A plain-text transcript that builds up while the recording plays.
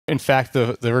In fact,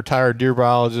 the retired deer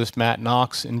biologist Matt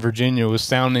Knox in Virginia was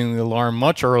sounding the alarm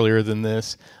much earlier than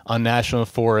this on national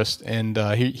forest, and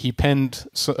he penned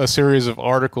a series of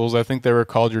articles. I think they were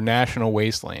called Your National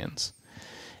Wastelands.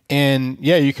 And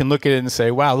yeah, you can look at it and say,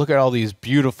 wow, look at all these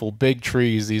beautiful big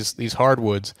trees, these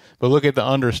hardwoods, but look at the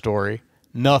understory,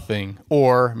 nothing,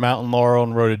 or mountain laurel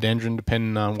and rhododendron,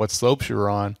 depending on what slopes you're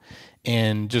on,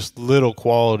 and just little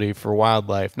quality for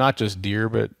wildlife, not just deer,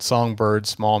 but songbirds,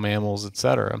 small mammals,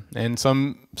 etc. And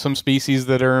some species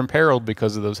that are imperiled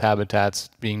because of those habitats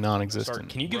being non-existent. Sorry,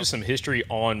 can you give us some history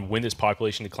on when this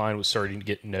population decline was starting to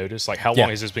get noticed? Like, how long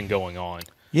has this been going on?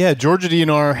 Yeah, Georgia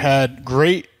DNR had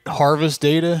great harvest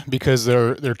data because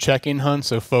they're check-in hunts,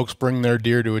 so folks bring their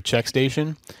deer to a check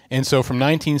station. And so from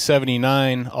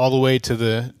 1979 all the way to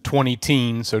the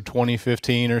 2010s, so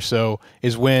 2015 or so,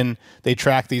 is when they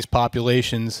track these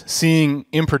populations, seeing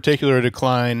in particular a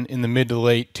decline in the mid to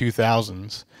late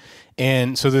 2000s.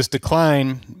 And so this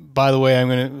decline, by the way, I'm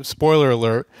going to, spoiler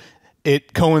alert,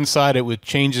 it coincided with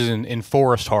changes in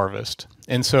forest harvest.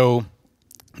 And so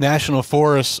national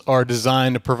forests are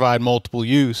designed to provide multiple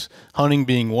use, hunting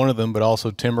being one of them, but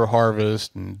also timber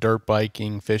harvest and dirt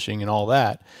biking, fishing, and all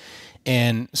that.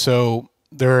 And so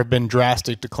there have been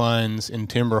drastic declines in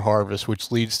timber harvest,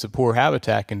 which leads to poor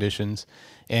habitat conditions.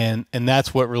 And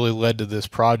that's what really led to this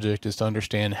project, is to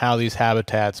understand how these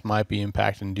habitats might be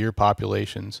impacting deer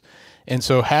populations. And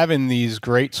so having these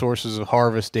great sources of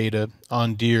harvest data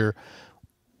on deer,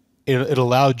 it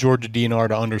allowed Georgia DNR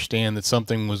to understand that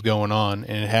something was going on,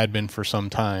 and it had been for some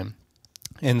time.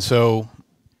 And so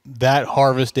that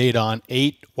harvest data on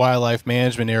 8 wildlife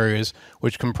management areas,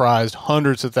 which comprised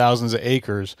hundreds of thousands of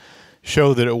acres,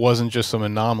 showed that it wasn't just some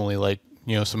anomaly, like,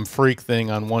 you know, some freak thing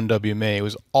on one WMA. It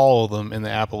was all of them in the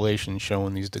Appalachians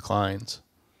showing these declines.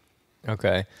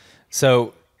 Okay.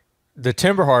 So the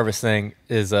timber harvest thing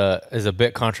is a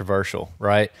bit controversial,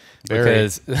 right? Very.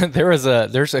 Because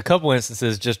there's a couple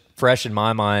instances just fresh in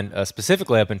my mind,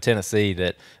 specifically up in Tennessee,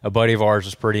 that a buddy of ours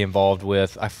was pretty involved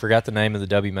with. I forgot the name of the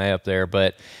WMA up there,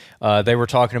 but they were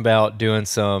talking about doing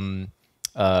some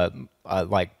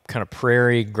like kind of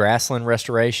prairie grassland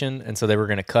restoration, and so they were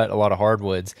going to cut a lot of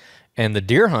hardwoods. And the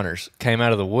deer hunters came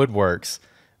out of the woodworks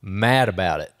mad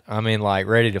about it. I mean, like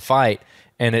ready to fight.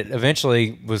 And it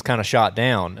eventually was kind of shot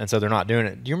down, and so they're not doing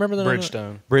it. Do you remember the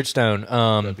Bridgestone.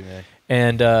 Bridgestone.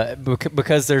 And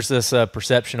because there's this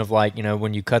perception of, like, you know,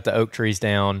 when you cut the oak trees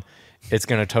down, it's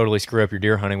going to totally screw up your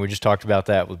deer hunting. We just talked about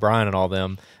that with Brian and all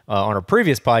them on our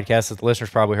previous podcast that the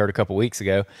listeners probably heard a couple weeks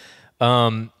ago.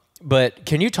 But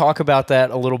can you talk about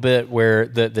that a little bit, where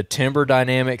the timber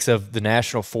dynamics of the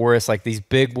national forest, like these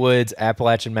big woods,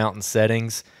 Appalachian mountain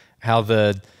settings, how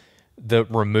the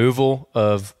removal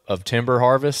of timber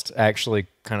harvest actually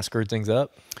kind of screwed things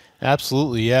up?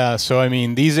 Absolutely, yeah. So, I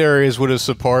mean, these areas would have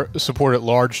supported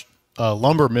large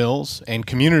lumber mills, and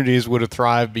communities would have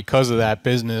thrived because of that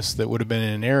business that would have been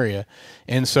in an area.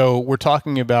 And so we're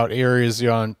talking about areas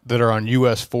that are on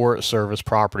U.S. Forest Service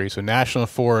property, so national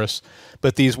forests,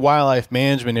 but these wildlife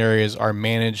management areas are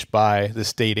managed by the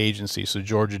state agency, so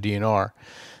Georgia DNR.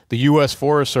 The U.S.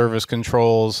 Forest Service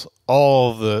controls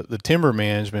all of the timber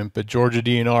management, but Georgia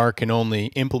DNR can only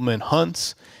implement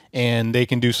hunts, and they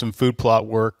can do some food plot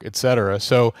work, etc.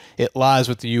 So it lies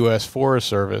with the U.S. Forest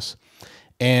Service.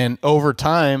 And over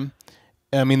time,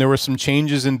 I mean, there were some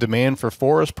changes in demand for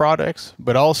forest products,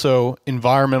 but also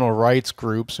environmental rights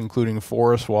groups, including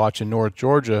Forest Watch in North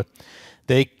Georgia,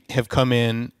 they have come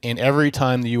in, and every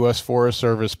time the U.S. Forest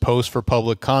Service posts for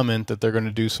public comment that they're going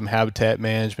to do some habitat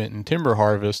management and timber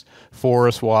harvest,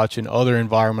 Forest Watch and other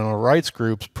environmental rights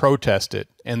groups protest it,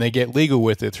 and they get legal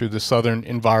with it through the Southern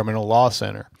Environmental Law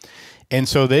Center. And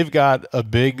so they've got a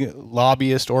big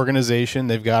lobbyist organization,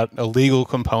 they've got a legal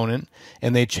component,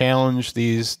 and they challenge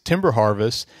these timber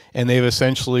harvests, and they've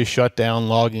essentially shut down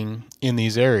logging in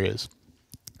these areas.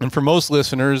 And for most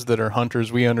listeners that are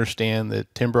hunters, we understand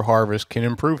that timber harvest can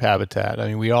improve habitat. I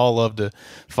mean, we all love to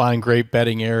find great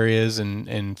bedding areas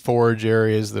and forage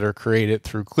areas that are created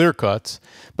through clear cuts.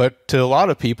 But to a lot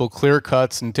of people, clear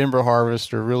cuts and timber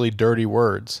harvest are really dirty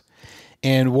words.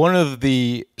 And one of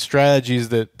the strategies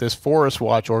that this Forest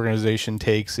Watch organization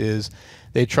takes is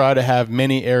they try to have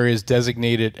many areas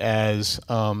designated as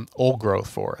old growth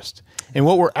forest. And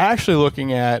what we're actually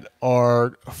looking at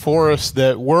are forests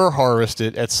that were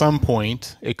harvested at some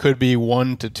point. It could be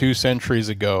 1 to 2 centuries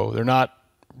ago. They're not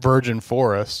virgin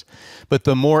forests, but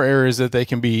the more areas that they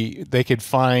could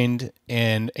find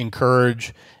and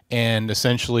encourage and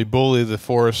essentially bully the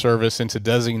Forest Service into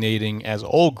designating as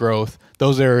old growth,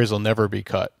 those areas will never be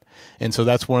cut. And so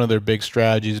that's one of their big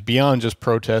strategies beyond just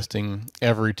protesting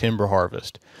every timber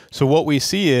harvest. So what we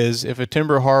see is if a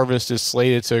timber harvest is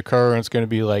slated to occur and it's going to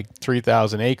be like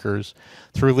 3,000 acres,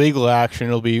 through legal action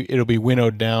it'll be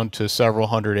winnowed down to several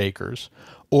hundred acres,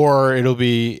 or it'll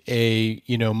be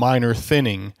a minor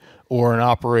thinning or an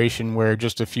operation where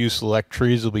just a few select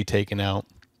trees will be taken out.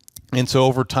 And so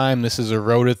over time, this has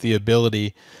eroded the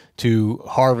ability to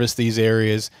harvest these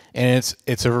areas, and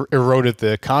it's eroded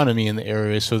the economy in the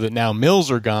area, so that now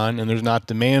mills are gone and there's not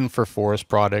demand for forest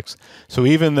products. So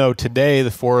even though today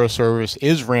the Forest Service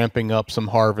is ramping up some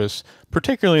harvests,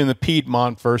 particularly in the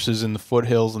Piedmont versus in the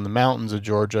foothills and the mountains of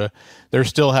Georgia, they're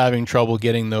still having trouble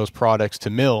getting those products to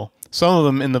mill. Some of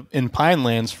them in pine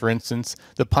lands, for instance,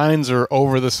 the pines are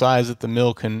over the size that the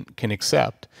mill can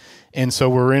accept. And so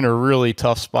we're in a really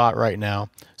tough spot right now.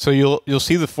 So you'll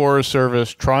see the Forest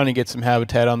Service trying to get some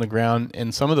habitat on the ground,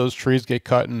 and some of those trees get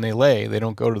cut and they lay. They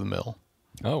don't go to the mill.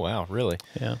 Oh, wow, really?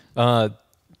 Yeah.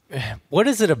 What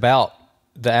is it about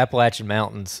the Appalachian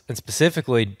Mountains, and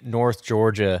specifically North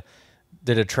Georgia,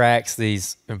 that attracts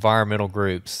these environmental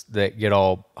groups that get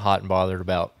all hot and bothered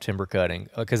about timber cutting?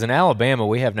 Because in Alabama,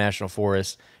 we have national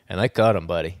forests, and they cut them,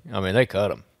 buddy. I mean, they cut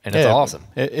them. And it's awesome.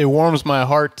 It warms my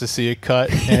heart to see it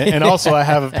cut. And also I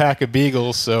have a pack of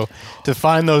beagles, so to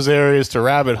find those areas to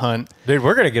rabbit hunt. Dude,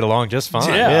 we're going to get along just fine.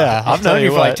 Yeah. I've known you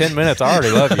for like 10 minutes. I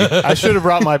already love you. I should have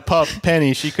brought my pup,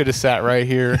 Penny. She could have sat right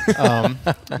here.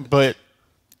 But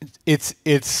it's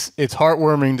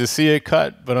heartwarming to see it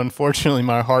cut, but unfortunately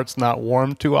my heart's not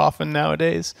warmed too often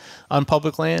nowadays on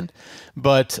public land.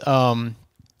 But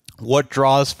what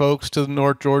draws folks to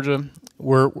North Georgia?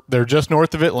 They're just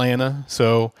north of Atlanta,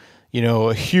 so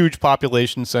a huge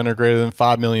population center, greater than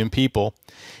 5 million people.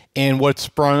 And what's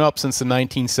sprung up since the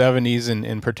 1970s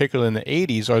and particularly in the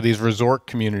 80s are these resort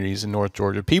communities in North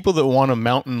Georgia, people that want a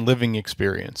mountain living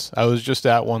experience. I was just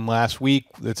at one last week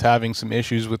that's having some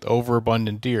issues with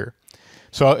overabundant deer.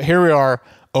 So here we are,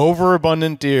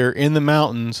 overabundant deer in the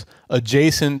mountains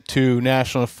adjacent to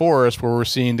national forests where we're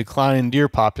seeing declining deer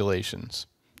populations.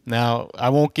 Now, I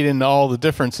won't get into all the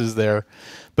differences there,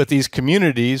 but these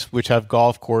communities, which have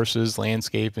golf courses,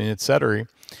 landscaping, etc.,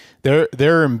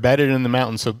 they're embedded in the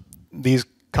mountains. So these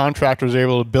contractors are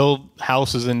able to build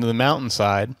houses into the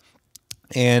mountainside,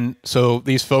 and so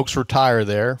these folks retire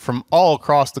there from all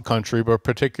across the country, but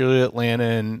particularly Atlanta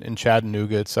and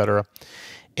Chattanooga, etc.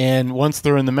 And once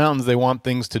they're in the mountains, they want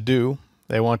things to do.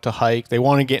 They want to hike. They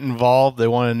want to get involved. They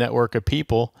want a network of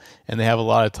people, and they have a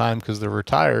lot of time because they're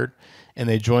retired. And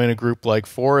they join a group like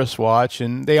Forest Watch,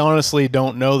 and they honestly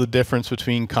don't know the difference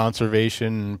between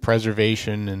conservation and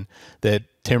preservation, and that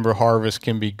timber harvest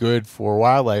can be good for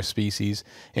wildlife species.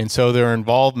 And so their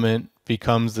involvement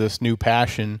becomes this new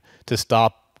passion to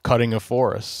stop cutting of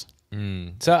forests.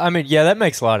 So, I mean, yeah, that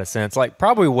makes a lot of sense. Like,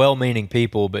 probably well-meaning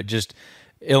people, but just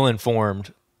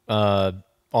ill-informed on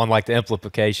like the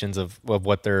implications of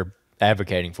what they're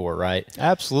advocating for, right?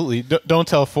 Absolutely. Don't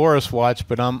tell Forest Watch,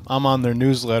 but I'm on their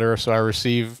newsletter, so I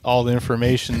receive all the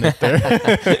information that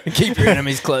they're keep your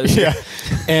enemies close. Yeah,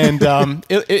 and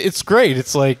it's great.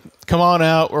 It's like, come on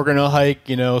out. We're gonna hike,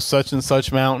 such and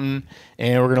such mountain,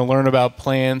 and we're gonna learn about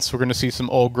plants. We're gonna see some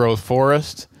old growth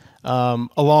forest.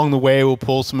 Along the way, we'll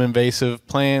pull some invasive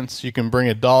plants. You can bring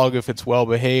a dog if it's well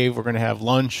behaved. We're gonna have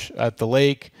lunch at the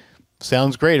lake.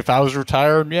 Sounds great. If I was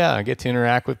retired, yeah, I get to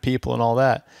interact with people and all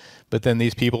that. But then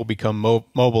these people become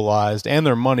mobilized, and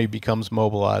their money becomes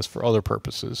mobilized for other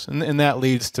purposes. And that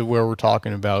leads to where we're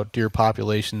talking about deer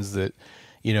populations that,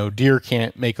 deer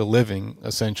can't make a living,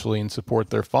 essentially, and support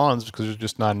their fawns because there's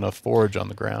just not enough forage on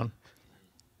the ground.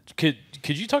 Could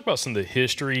you talk about some of the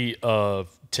history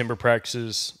of timber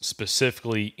practices,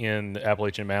 specifically in the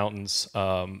Appalachian Mountains,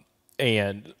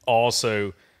 and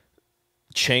also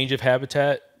change of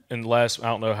habitat in the last, I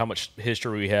don't know how much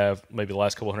history we have, maybe the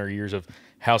last couple hundred years of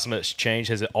how some of that's changed?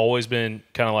 Has it always been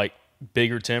kind of like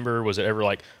bigger timber? Was it ever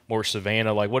like more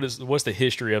savanna? Like what's the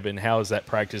history of it, and how has that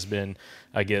practice been,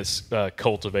 I guess,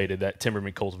 cultivated, that timber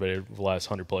been cultivated for the last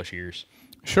 100+ years?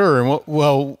 Sure. And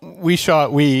well, we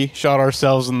shot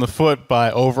ourselves in the foot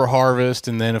by overharvest,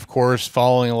 and then of course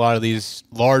following a lot of these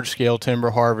large scale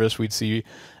timber harvests, we'd see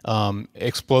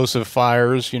explosive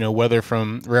fires, whether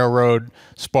from railroad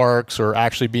sparks or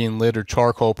actually being lit or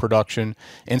charcoal production.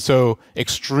 And so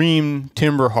extreme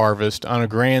timber harvest on a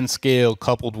grand scale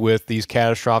coupled with these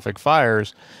catastrophic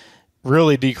fires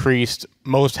really decreased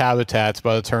most habitats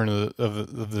by the turn of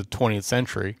the 20th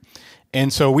century.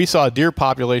 And so we saw deer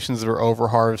populations that were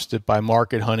overharvested by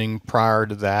market hunting prior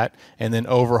to that, and then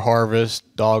overharvest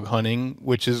dog hunting,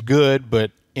 which is good,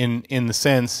 but in the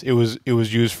sense it was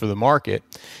used for the market.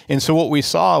 And so what we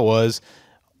saw was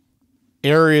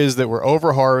areas that were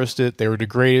over-harvested, they were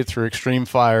degraded through extreme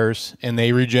fires, and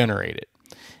they regenerated.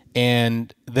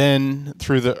 And then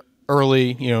through the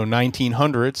early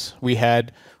 1900s, we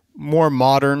had more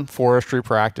modern forestry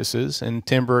practices and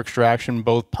timber extraction,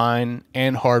 both pine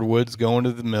and hardwoods, going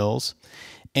to the mills.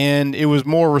 And it was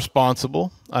more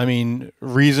responsible. I mean,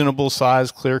 reasonable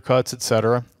size, clear cuts,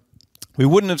 etc. We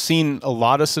wouldn't have seen a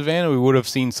lot of savanna. We would have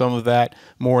seen some of that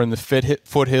more in the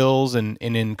foothills and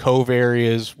in cove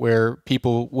areas where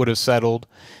people would have settled.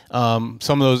 Some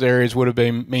of those areas would have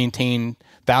been maintained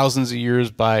thousands of years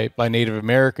by Native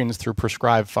Americans through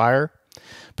prescribed fire.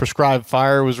 Prescribed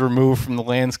fire was removed from the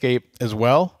landscape as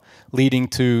well, leading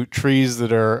to trees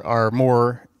that are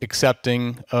more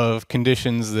accepting of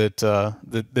conditions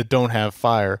that don't have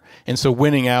fire, and so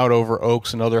winning out over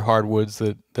oaks and other hardwoods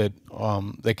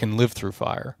that can live through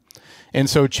fire. And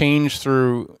so change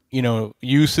through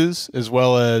uses as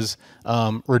well as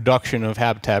reduction of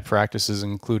habitat practices,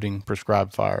 including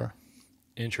prescribed fire.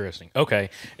 Interesting. Okay,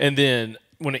 and then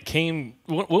when it came,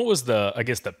 what was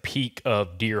the peak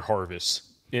of deer harvest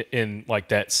in like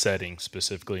that setting,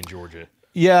 specifically in Georgia?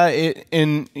 Yeah,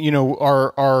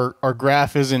 our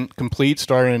graph isn't complete.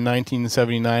 Starting in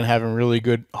 1979, having really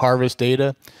good harvest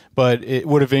data, but it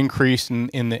would have increased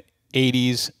in the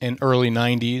 80s and early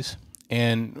 90s,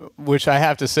 and which I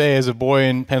have to say, as a boy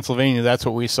in Pennsylvania, that's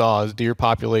what we saw, as deer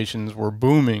populations were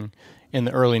booming in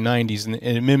the early 90s, and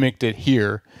it mimicked it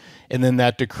here. And then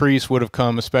that decrease would have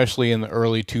come especially in the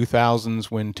early 2000s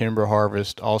when timber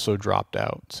harvest also dropped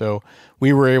out. So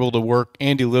we were able to work.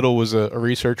 Andy Little was a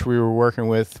researcher we were working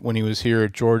with when he was here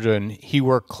at Georgia, and he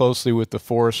worked closely with the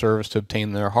Forest Service to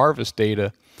obtain their harvest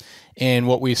data. And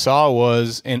what we saw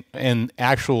was, and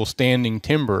actual standing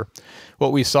timber,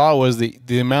 what we saw was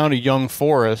the amount of young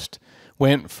forest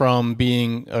went from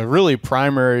being a really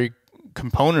primary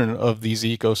component of these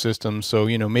ecosystems, so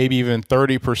maybe even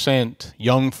 30%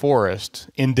 young forest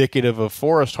indicative of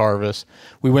forest harvest.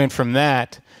 We went from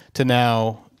that to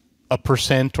now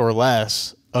 1% or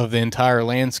less of the entire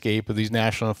landscape of these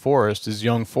national forests is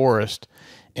young forest,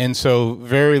 and so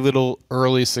very little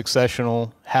early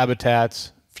successional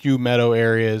habitats, few meadow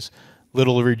areas,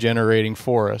 little regenerating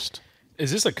forest.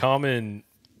 Is this a common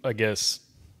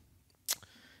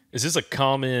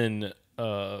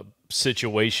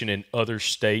situation in other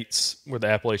states where the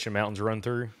Appalachian Mountains run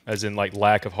through, as in like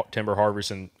lack of timber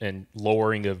harvest and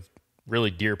lowering of really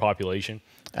deer population?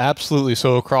 Absolutely.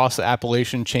 So across the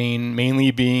Appalachian chain,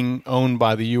 mainly being owned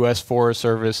by the U.S. Forest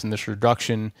Service, and this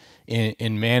reduction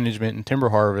in management and timber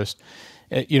harvest.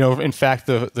 In fact,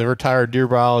 the retired deer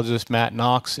biologist Matt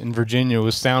Knox in Virginia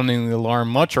was sounding the alarm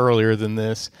much earlier than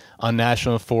this on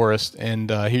national forest,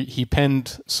 and he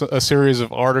penned a series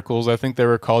of articles. I think they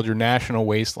were called Your National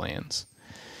Wastelands.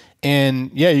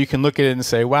 And yeah, you can look at it and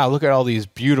say, wow, look at all these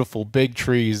beautiful big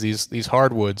trees, these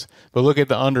hardwoods, but look at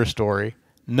the understory,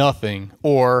 nothing,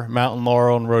 or mountain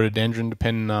laurel and rhododendron,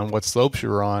 depending on what slopes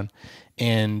you're on.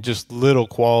 And just little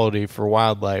quality for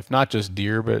wildlife, not just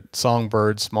deer, but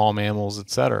songbirds, small mammals,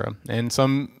 etc. And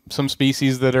some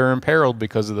species that are imperiled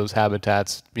because of those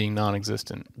habitats being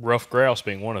non-existent. Rough grouse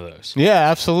being one of those. Yeah,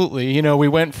 absolutely. We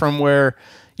went from where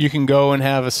you can go and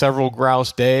have a several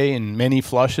grouse day and many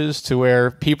flushes to where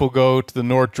people go to the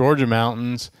North Georgia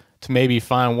mountains to maybe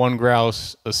find one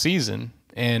grouse a season.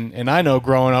 And I know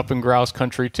growing up in grouse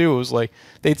country too, it was like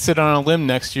they'd sit on a limb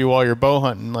next to you while you're bow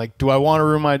hunting. Like, do I want to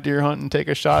ruin my deer hunt and take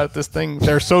a shot at this thing?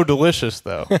 They're so delicious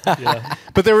though. Yeah.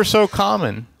 But they were so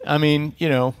common. I mean,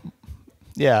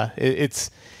 yeah,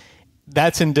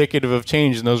 that's indicative of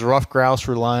change. And those rough grouse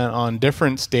rely on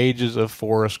different stages of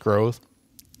forest growth.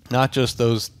 Not just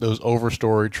those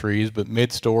overstory trees, but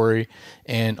mid-story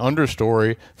and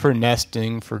understory for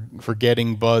nesting, for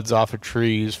getting buds off of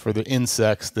trees, for the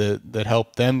insects that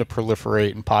help them to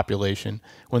proliferate in population.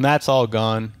 When that's all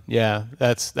gone, yeah,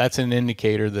 that's an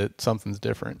indicator that something's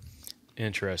different.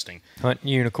 Interesting. Hunting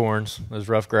unicorns, those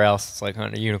rough grouse. It's like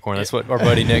hunting a unicorn. That's what our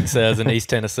buddy Nick says in East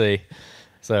Tennessee.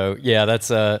 So yeah, that's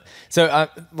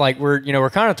we're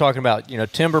kind of talking about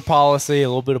timber policy, a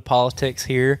little bit of politics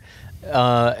here.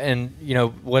 And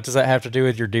what does that have to do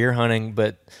with your deer hunting?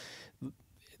 But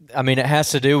I mean, it has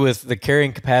to do with the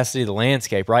carrying capacity of the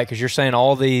landscape, right? Because you're saying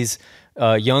all these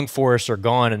young forests are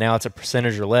gone and now it's a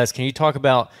percentage or less. Can you talk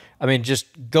about, just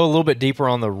go a little bit deeper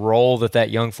on the role that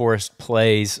young forest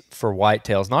plays for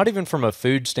whitetails, not even from a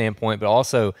food standpoint, but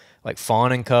also like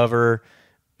fawn and cover,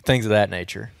 things of that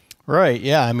nature? Right.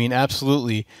 Yeah.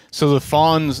 Absolutely. So the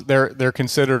fawns, they're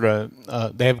considered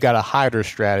they've got a hider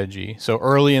strategy. So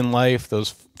early in life,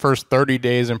 those first 30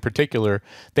 days in particular,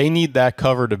 they need that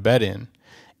cover to bed in.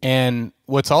 And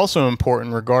what's also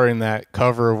important regarding that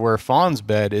cover of where fawns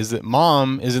bed is that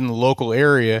mom is in the local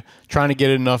area trying to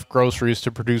get enough groceries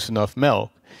to produce enough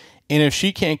milk. And if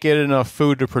she can't get enough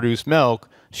food to produce milk,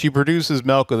 she produces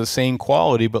milk of the same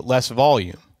quality but less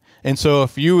volume. And so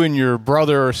if you and your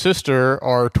brother or sister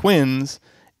are twins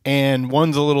and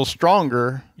one's a little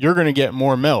stronger, you're going to get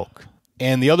more milk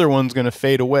and the other one's going to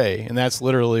fade away. And that's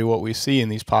literally what we see in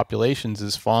these populations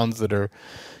is fawns that are,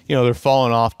 they're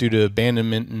falling off due to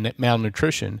abandonment and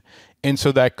malnutrition. And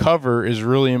so that cover is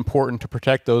really important to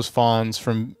protect those fawns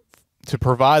to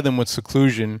provide them with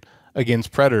seclusion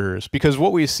against predators. Because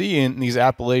what we see in these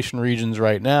Appalachian regions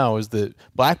right now is that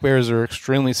black bears are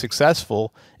extremely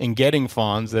successful in getting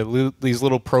fawns, these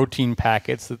little protein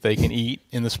packets that they can eat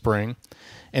in the spring,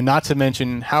 and not to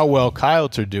mention how well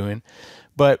coyotes are doing.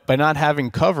 But by not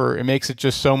having cover, it makes it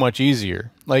just so much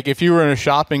easier. Like if you were in a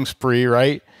shopping spree,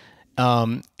 right,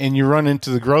 and you run into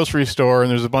the grocery store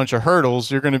and there's a bunch of hurdles,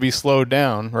 you're going to be slowed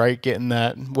down, right, getting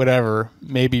that whatever,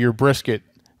 maybe your brisket,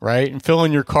 right, and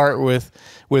filling your cart with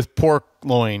pork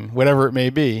loin, whatever it may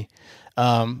be.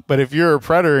 But if you're a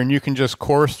predator and you can just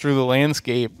course through the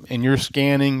landscape and you're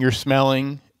scanning, you're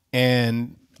smelling,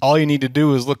 and all you need to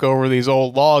do is look over these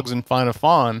old logs and find a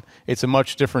fawn, it's a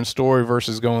much different story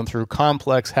versus going through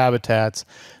complex habitats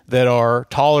that are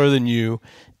taller than you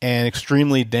and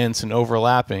extremely dense and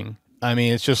overlapping. I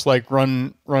mean, it's just like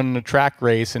running a track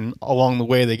race, and along the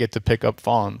way they get to pick up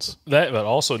fawns. That, but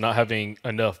also not having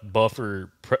enough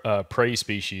buffer prey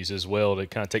species as well to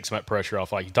kind of take some of that pressure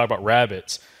off. Like you talk about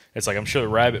rabbits, it's like I'm sure the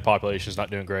rabbit population is not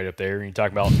doing great up there. And you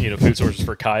talk about food sources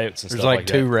for coyotes and There's stuff like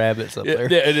that. There's like 2 rabbits up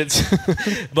there. Yeah, and it's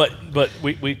but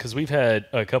because we've had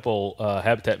a couple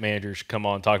habitat managers come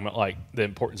on talking about like the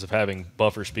importance of having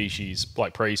buffer species,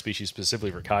 like prey species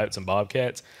specifically for coyotes and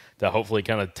bobcats, that hopefully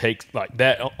kind of takes like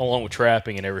that along with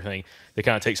trapping and everything, that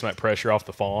kind of takes some of that pressure off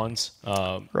the fawns,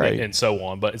 right, and so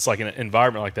on. But it's like in an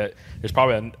environment like that, there's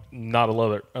probably not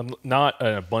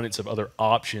an abundance of other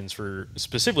options for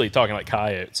specifically talking like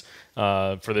coyotes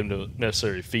for them to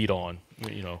necessarily feed on.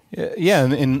 Yeah,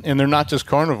 and they're not just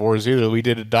carnivores either. We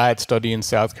did a diet study in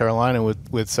South Carolina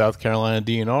with South Carolina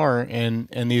DNR,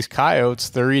 and these coyotes,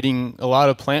 they're eating a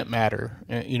lot of plant matter,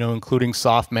 including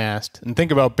soft mast. And think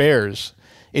about bears.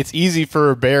 It's easy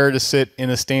for a bear to sit in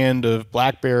a stand of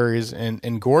blackberries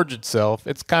and gorge itself.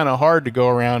 It's kind of hard to go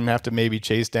around and have to maybe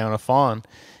chase down a fawn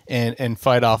and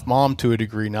fight off mom to a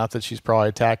degree. Not that she's probably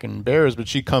attacking bears, but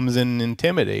she comes in and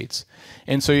intimidates.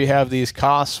 And so you have these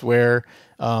costs where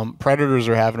predators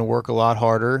are having to work a lot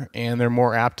harder, and they're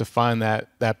more apt to find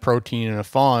that protein in a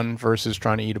fawn versus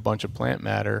trying to eat a bunch of plant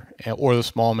matter or the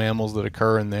small mammals that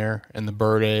occur in there and the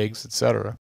bird eggs, etc.